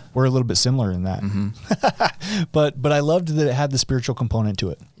 Yeah. We're a little bit similar in that. Mm-hmm. But I loved that it had the spiritual component to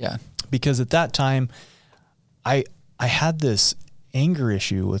it. Yeah. Because at that time, I had this anger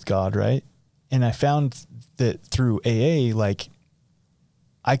issue with God, right? And I found that through AA,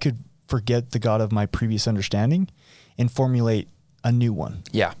 I could forget the God of my previous understanding and formulate a new one.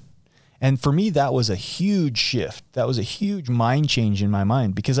 Yeah. And for me, that was a huge shift. That was a huge mind change in my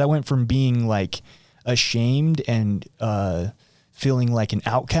mind because I went from being ashamed and feeling like an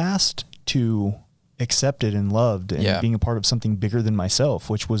outcast to accepted and loved and being a part of something bigger than myself,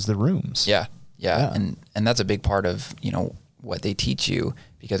 which was the rooms. Yeah. And that's a big part of, what they teach you,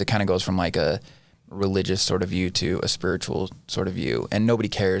 because it kind of goes from a religious sort of view to a spiritual sort of view. And nobody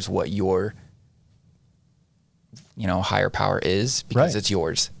cares what your, higher power is because it's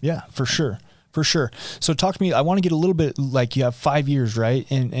yours. Yeah, for sure. So talk to me, I want to get a little bit, you have 5 years, right?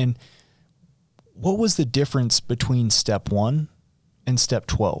 And what was the difference between step 1 and step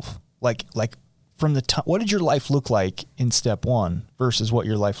 12? From the time, what did your life look like in step 1 versus what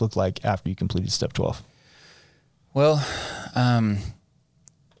your life looked like after you completed step 12? Well,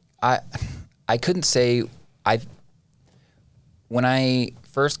 I couldn't say when I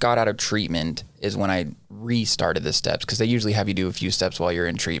first got out of treatment is when I restarted the steps, because they usually have you do a few steps while you're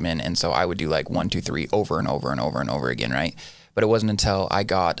in treatment. And so I would do 1, 2, 3 over and over and over and over again. Right. But it wasn't until I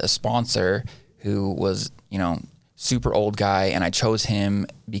got a sponsor who was, super old guy, and I chose him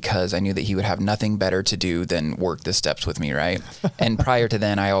because I knew that he would have nothing better to do than work the steps with me, right? And prior to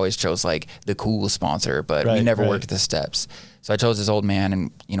then, I always chose the cool sponsor, but we never worked the steps. So I chose this old man,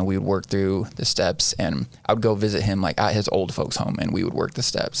 and we would work through the steps, and I would go visit him at his old folks' home, and we would work the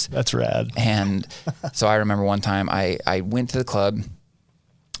steps. That's rad. And so I remember one time I went to the club,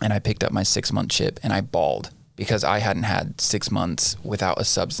 and I picked up my 6-month chip, and I bawled because I hadn't had 6 months without a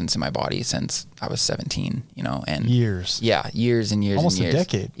substance in my body since I was 17, and years. Yeah. Years and years. Almost and years. a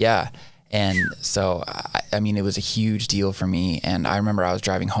decade. Yeah. And so, I mean, it was a huge deal for me. And I remember I was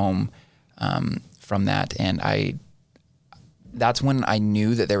driving home, from that. And that's when I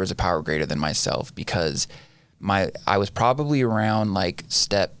knew that there was a power greater than myself, because I was probably around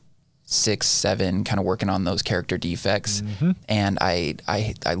step 6, 7, kind of working on those character defects. Mm-hmm. And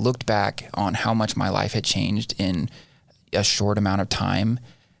I looked back on how much my life had changed in a short amount of time,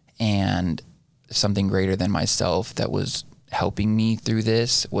 and something greater than myself that was helping me through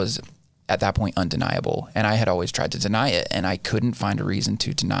this was at that point undeniable. And I had always tried to deny it, and I couldn't find a reason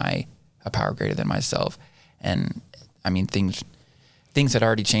to deny a power greater than myself. And I mean, things had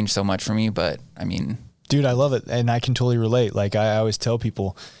already changed so much for me, but I mean, dude, I love it. And I can totally relate. I always tell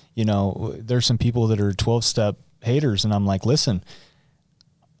people, there's some people that are 12-step haters, and I'm like, listen,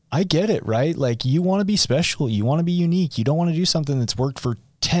 I get it, right? You want to be special. You want to be unique. You don't want to do something that's worked for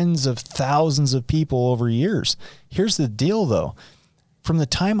tens of thousands of people over years. Here's the deal, though. From the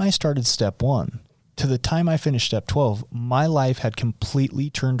time I started step 1 to the time I finished step 12, my life had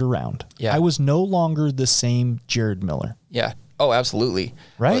completely turned around. Yeah. I was no longer the same Jared Miller. Yeah. Oh, absolutely.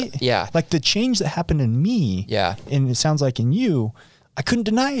 Right? Yeah. The change that happened in me. Yeah. And it sounds like in you, I couldn't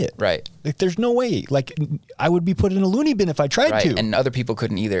deny it. Right. There's no way. I would be put in a loony bin if I tried to. And other people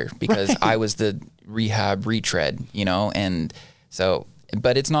couldn't either, because I was the rehab retread, and so,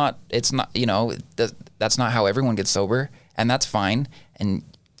 but it's not, that's not how everyone gets sober, and that's fine. And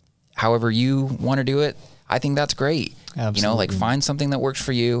however you want to do it, I think that's great. Absolutely. Find something that works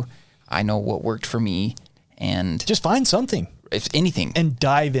for you. I know what worked for me, and Just find something if anything. and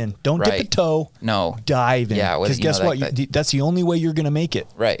dive in. Don't dip a Right. toe. No. Dive in. Yeah, Because you guess know, what? like That's the only way you're going to make it.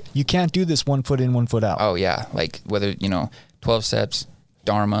 Right. You can't do this 1 foot in, 1 foot out. Oh yeah, like whether 12 steps,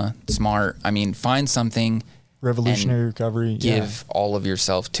 Dharma, SMART. I mean, find something. Revolutionary and recovery. Give all of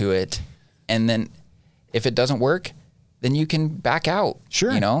yourself to it, and then if it doesn't work, then you can back out.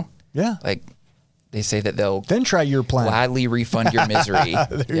 Sure. Yeah. Like they say that they'll Then try your plan. gladly refund your misery.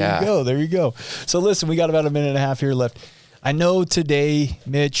 There you go. So listen, we got about a minute and a half here left. I know today,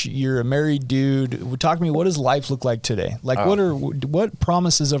 Mitch, you're a married dude. Talk to me. What does life look like today? Like, what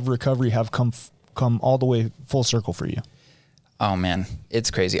promises of recovery have come all the way full circle for you? Oh man, it's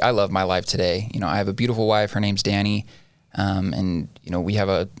crazy. I love my life today. I have a beautiful wife. Her name's Danny, and we have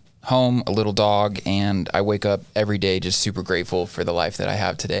a home, a little dog, and I wake up every day just super grateful for the life that I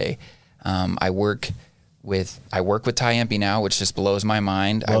have today. I work with Tyempi now, which just blows my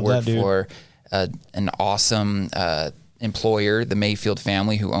mind. Love I work that, dude. for an awesome employer, the Mayfield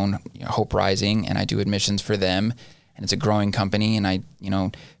family, who own Hope Rising, and I do admissions for them. And it's a growing company, and I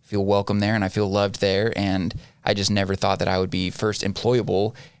feel welcome there, and I feel loved there. And I just never thought that I would be first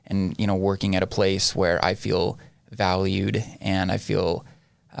employable and working at a place where I feel valued and I feel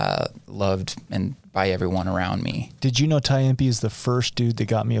loved and by everyone around me. Did you know Tyempi is the first dude that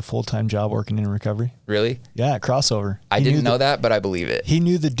got me a full-time job working in recovery? Really? Yeah, at Crossover. I didn't know that, but I believe it. He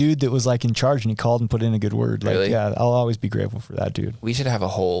knew the dude that was like in charge, and he called and put in a good word. Like, Really? yeah, I'll always be grateful for that dude. We should have a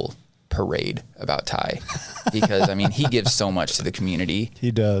whole parade about Ty because he gives so much to the community.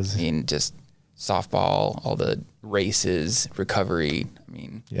 He does. Just softball, all the races, recovery.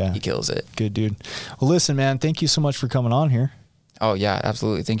 Yeah. He kills it. Good dude. Well, listen, man, thank you so much for coming on here. Oh yeah,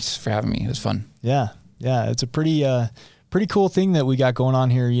 absolutely. Thanks for having me. It was fun. Yeah. It's a pretty cool thing that we got going on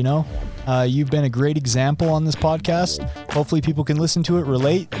here. You've been a great example on this podcast. Hopefully people can listen to it,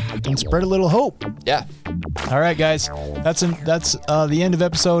 relate, and spread a little hope. Yeah. All right, guys, that's the end of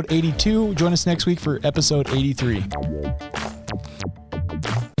episode 82. Join us next week for episode 83.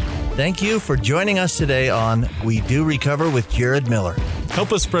 Thank you for joining us today on We Do Recover with Jared Miller.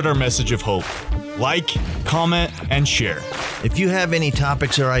 Help us spread our message of hope. Like, comment, and share. If you have any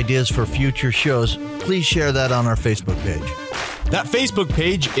topics or ideas for future shows, please share that on our Facebook page. That Facebook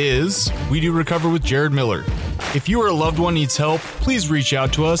page is We Do Recover with Jared Miller. If you or a loved one needs help, please reach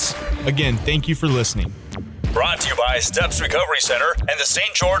out to us. Again, thank you for listening. Brought to you by Steps Recovery Center and the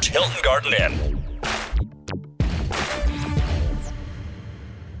St. George Hilton Garden Inn.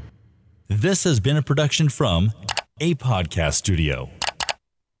 This has been a production from A Podcast Studio.